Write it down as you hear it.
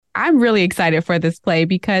I'm really excited for this play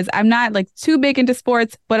because I'm not like too big into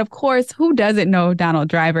sports, but of course, who doesn't know Donald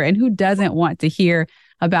Driver and who doesn't want to hear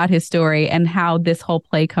about his story and how this whole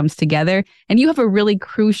play comes together? And you have a really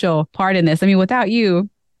crucial part in this. I mean, without you,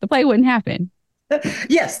 the play wouldn't happen.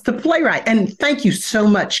 Yes, the playwright. And thank you so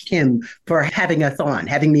much, Kim, for having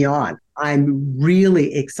me on. I'm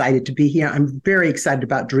really excited to be here. I'm very excited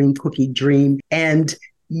about Dream Quickie Dream. And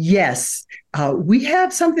yes, we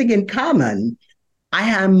have something in common. I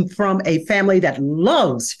am from a family that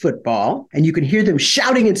loves football, and you can hear them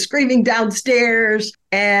shouting and screaming downstairs.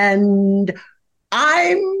 And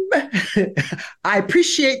I'm I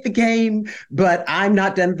appreciate the game, but I'm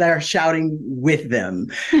not done there shouting with them.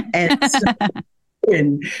 And so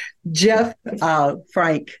and Jeff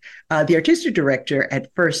Frank, the artistic director at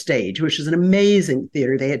First Stage, which is an amazing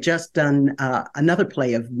theater. They had just done another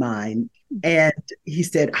play of mine. And he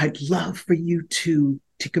said, I'd love for you to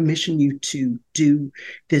commission you to do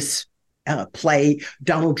this play.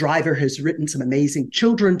 Donald Driver has written some amazing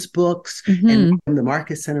children's books, and the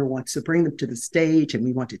Marcus Center wants to bring them to the stage, and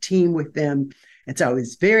we want to team with them. And so I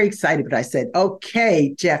was very excited, but I said,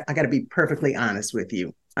 okay, Jeff, I got to be perfectly honest with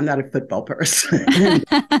you. I'm not a football person.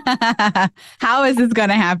 How is this going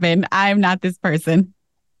to happen? I'm not this person.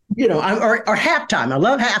 Or halftime. I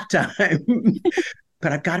love halftime.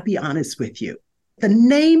 But I've got to be honest with you. The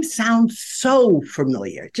name sounds so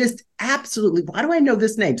familiar. Just absolutely. Why do I know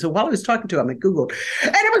this name? So while I was talking to him, I Googled,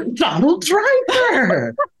 and it was Donald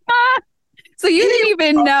Driver. So you didn't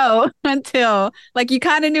even know until, like, you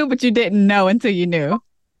kind of knew, but you didn't know until you knew.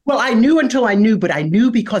 Well, I knew until I knew, but I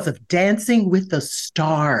knew because of Dancing with the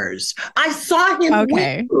Stars. I saw him.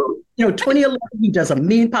 Okay. 2011, he does a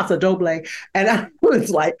mean paso doble. And I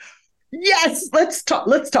was like, yes, let's talk.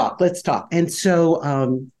 And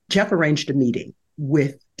so Jeff arranged a meeting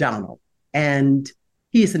with Donald, and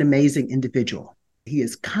he is an amazing individual. He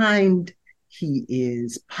is kind. He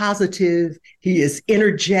is positive. He is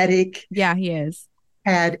energetic. Yeah, he is.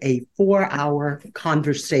 Had a 4-hour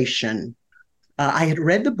conversation. I had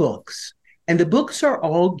read the books, and the books are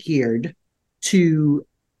all geared to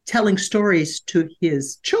telling stories to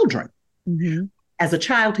his children. Mm-hmm. As a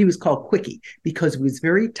child, he was called Quickie because he was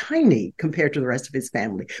very tiny compared to the rest of his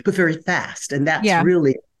family, but very fast. And that's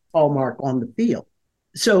really a hallmark on the field.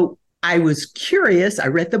 So I was curious. I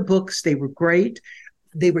read the books. They were great.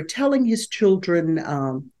 They were telling his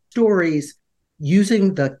children stories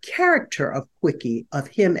using the character of Quickie, of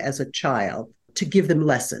him as a child, to give them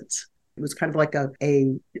lessons. It was kind of like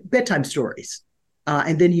a bedtime stories.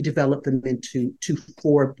 And then he developed them into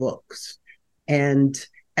 4 books. And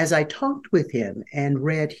as I talked with him and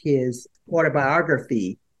read his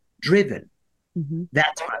autobiography, Driven,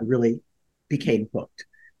 that's when I really became hooked,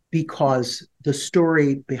 because the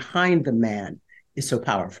story behind the man is so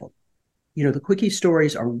powerful. The Quickie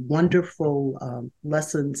stories are wonderful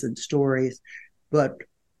lessons and stories, but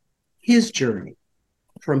his journey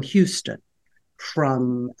from Houston,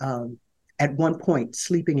 from at one point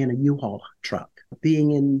sleeping in a U-Haul truck,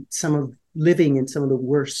 living in some of the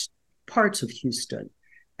worst parts of Houston,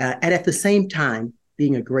 and at the same time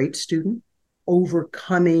being a great student,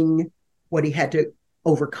 overcoming what he had to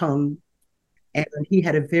overcome, and he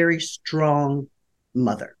had a very strong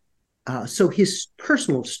mother. So his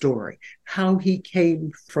personal story, how he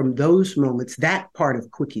came from those moments, that part of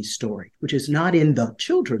Quickie's story, which is not in the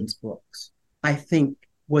children's books, I think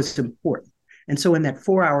was important. And so in that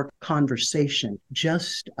 4-hour conversation,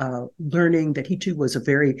 just learning that he too was a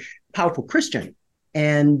very powerful Christian,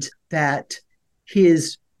 and that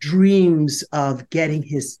his dreams of getting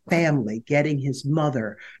his family, getting his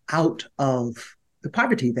mother out of the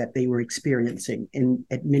poverty that they were experiencing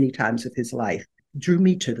at many times of his life drew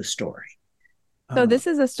me to the story. So this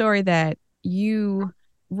is a story that you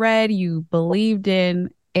read, you believed in,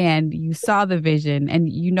 and you saw the vision, and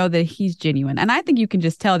you know that he's genuine. And I think you can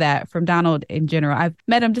just tell that from Donald in general. I've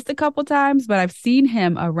met him just a couple times, but I've seen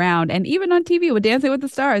him around, and even on TV with Dancing with the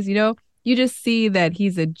Stars, you just see that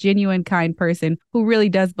he's a genuine, kind person who really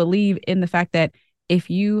does believe in the fact that if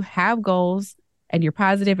you have goals and you're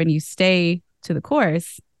positive and you stay to the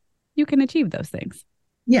course, you can achieve those things.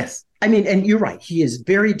 Yes. I mean, and you're right. He is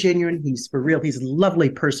very genuine. He's for real. He's a lovely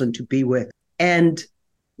person to be with. And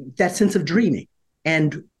that sense of dreaming.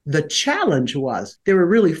 And the challenge was there were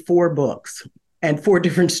really 4 books and 4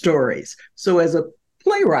 different stories. So as a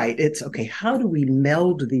playwright, it's okay, how do we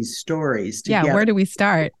meld these stories together? Yeah, where do we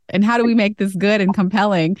start? And how do we make this good and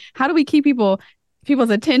compelling? How do we keep people's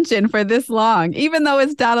attention for this long? Even though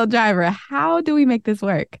it's Donald Driver, how do we make this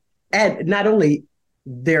work? And not only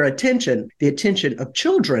their attention, the attention of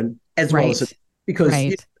children as well as because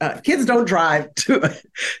Right. kids don't drive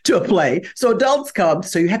to a play. So adults come.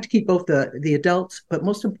 So you have to keep both the adults, but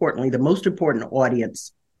most importantly, the most important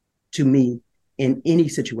audience to me in any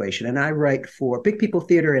situation. And I write for big people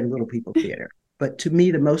theater and little people theater. But to me,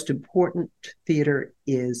 the most important theater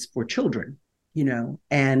is for children,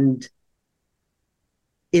 and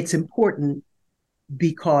it's important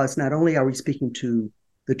because not only are we speaking to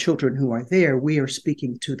the children who are there, we are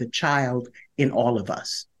speaking to the child in all of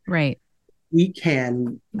us. Right. We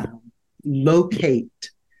can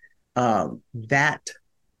locate that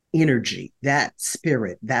energy, that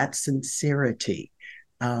spirit, that sincerity.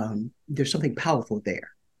 There's something powerful there.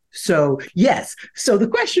 So, yes. So the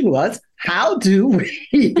question was, how do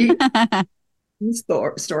we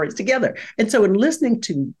stories together? And so, in listening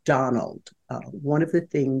to Donald, one of the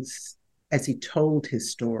things as he told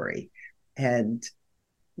his story, and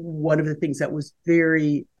one of the things that was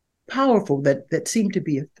very powerful that seemed to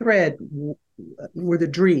be a thread were the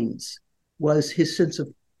dreams, was his sense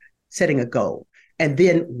of setting a goal and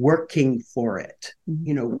then working for it.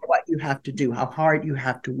 What you have to do, how hard you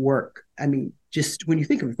have to work. I mean, just when you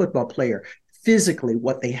think of a football player, physically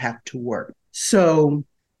what they have to work. So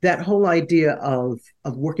that whole idea of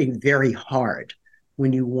working very hard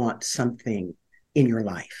when you want something in your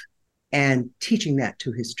life and teaching that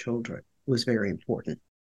to his children was very important.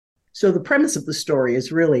 So the premise of the story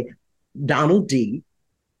is really Donald D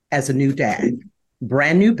as a new dad,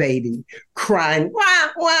 brand new baby, crying, wah,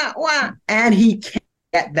 wah, wah, and he can't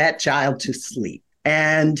get that child to sleep.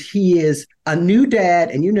 And he is a new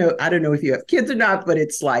dad. And, I don't know if you have kids or not, but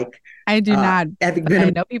it's like, I do not, having but been I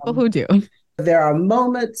know people who do. There are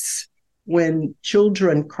moments when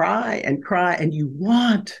children cry, and you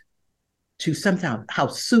want to somehow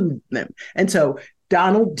soothe them. And so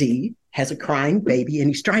Donald D has a crying baby, and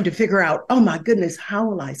he's trying to figure out, oh my goodness, how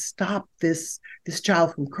will I stop this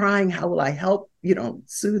child from crying? How will I help,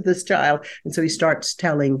 soothe this child? And so he starts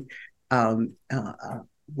telling,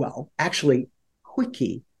 actually,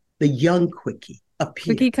 Quickie, the young Quickie,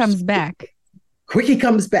 appears. Quickie comes back. Quickie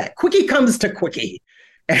comes back. Quickie comes to Quickie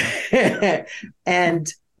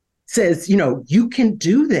and says, you can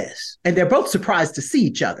do this. And they're both surprised to see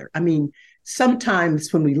each other. I mean,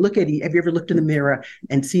 sometimes when we look at have you ever looked in the mirror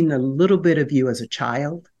and seen a little bit of you as a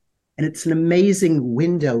child? And it's an amazing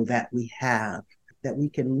window that we have, that we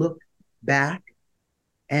can look back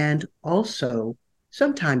and also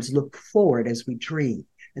sometimes look forward as we dream.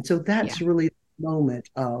 And so that's really the moment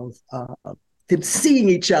of them seeing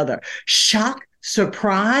each other, shock,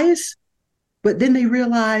 surprise, but then they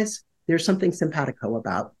realize there's something simpatico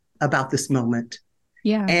about this moment.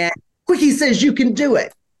 Yeah. And Quickie says, you can do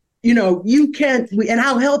it. You can, and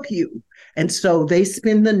I'll help you. And so they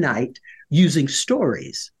spend the night using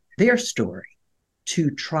stories, their story,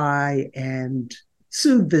 to try and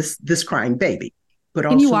soothe this crying baby. But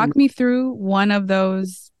can you walk me through one of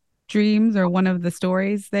those dreams or one of the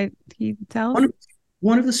stories that he tells?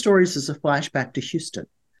 One of the stories is a flashback to Houston.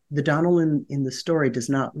 The Donald in the story does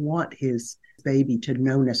not want his baby to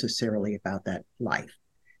know necessarily about that life.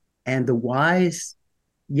 And the wise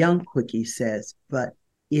young Quickie says, but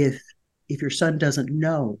if your son doesn't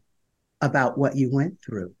know about what you went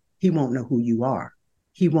through, he won't know who you are.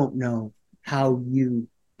 He won't know how you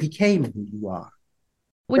became who you are.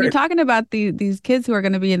 When you're talking about these kids who are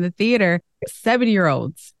going to be in the theater,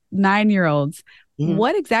 7-year-olds, 9-year-olds,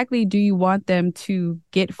 what exactly do you want them to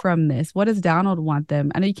get from this? What does Donald want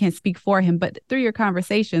them? I know you can't speak for him, but through your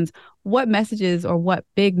conversations, what messages or what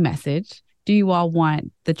big message do you all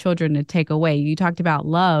want the children to take away? You talked about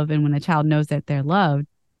love, and when a child knows that they're loved,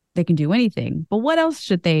 they can do anything. But what else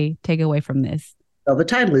should they take away from this? Well, the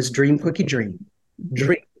title is Dream, Quickie, Dream.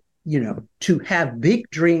 Dream, to have big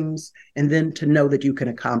dreams and then to know that you can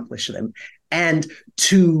accomplish them. And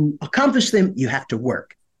to accomplish them, you have to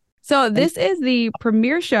work. So this is the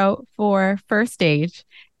premiere show for First Stage.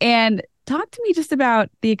 And talk to me just about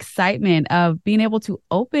the excitement of being able to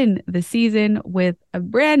open the season with a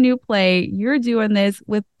brand new play. You're doing this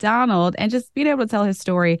with Donald and just being able to tell his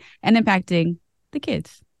story and impacting the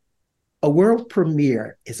kids. A world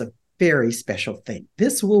premiere is a very special thing.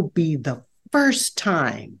 This will be the first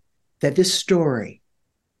time that this story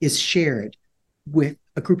is shared with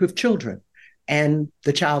a group of children and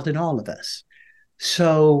the child in all of us.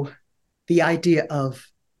 So the idea of,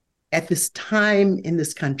 at this time in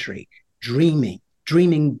this country,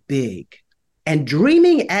 dreaming big, and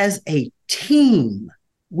dreaming as a team.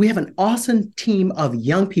 We have an awesome team of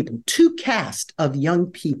young people, 2 cast of young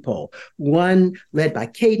people, one led by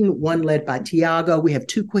Caden, one led by Tiago. We have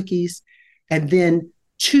 2 Quickies, and then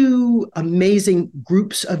 2 amazing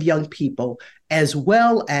groups of young people, as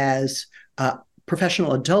well as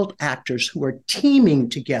professional adult actors who are teaming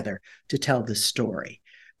together to tell this story.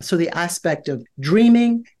 So the aspect of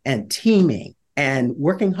dreaming and teaming and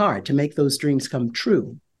working hard to make those dreams come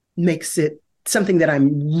true makes it something that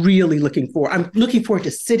I'm really looking for. I'm looking forward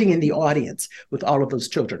to sitting in the audience with all of those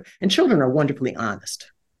children. And children are wonderfully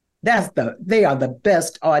honest. They are the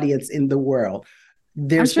best audience in the world. I'm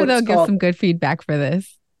There's sure they'll what's give called some good feedback for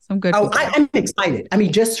this. Some good Oh, feedback. I'm excited. I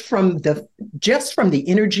mean, just from the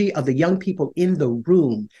energy of the young people in the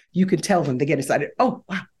room, you can tell them they get excited. Oh,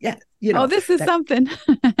 wow, yeah, Oh, this is that. something.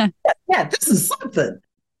 Yeah, this is something.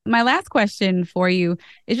 My last question for you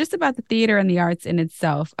is just about the theater and the arts in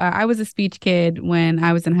itself. I was a speech kid when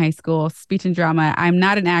I was in high school, speech and drama. I'm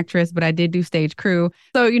not an actress, but I did do stage crew.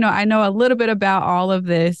 So, I know a little bit about all of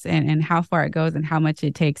this and how far it goes and how much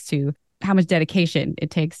dedication it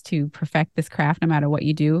takes to perfect this craft, no matter what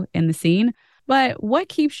you do in the scene. But what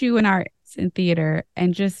keeps you in arts and theater,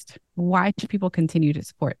 and just why should people continue to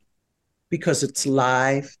support? Because it's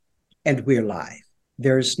live and we're live.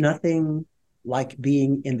 There's nothing like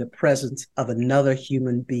being in the presence of another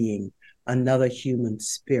human being, another human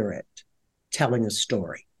spirit telling a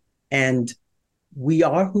story. And we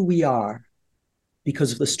are who we are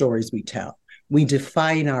because of the stories we tell. We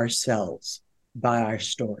define ourselves by our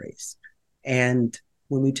stories. And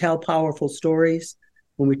when we tell powerful stories,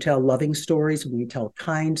 when we tell loving stories, when we tell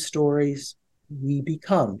kind stories, we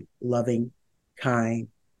become loving, kind.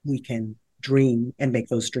 We can dream and make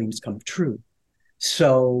those dreams come true.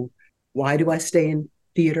 So, why do I stay in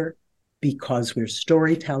theater? Because we're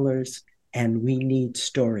storytellers and we need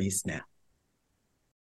stories now.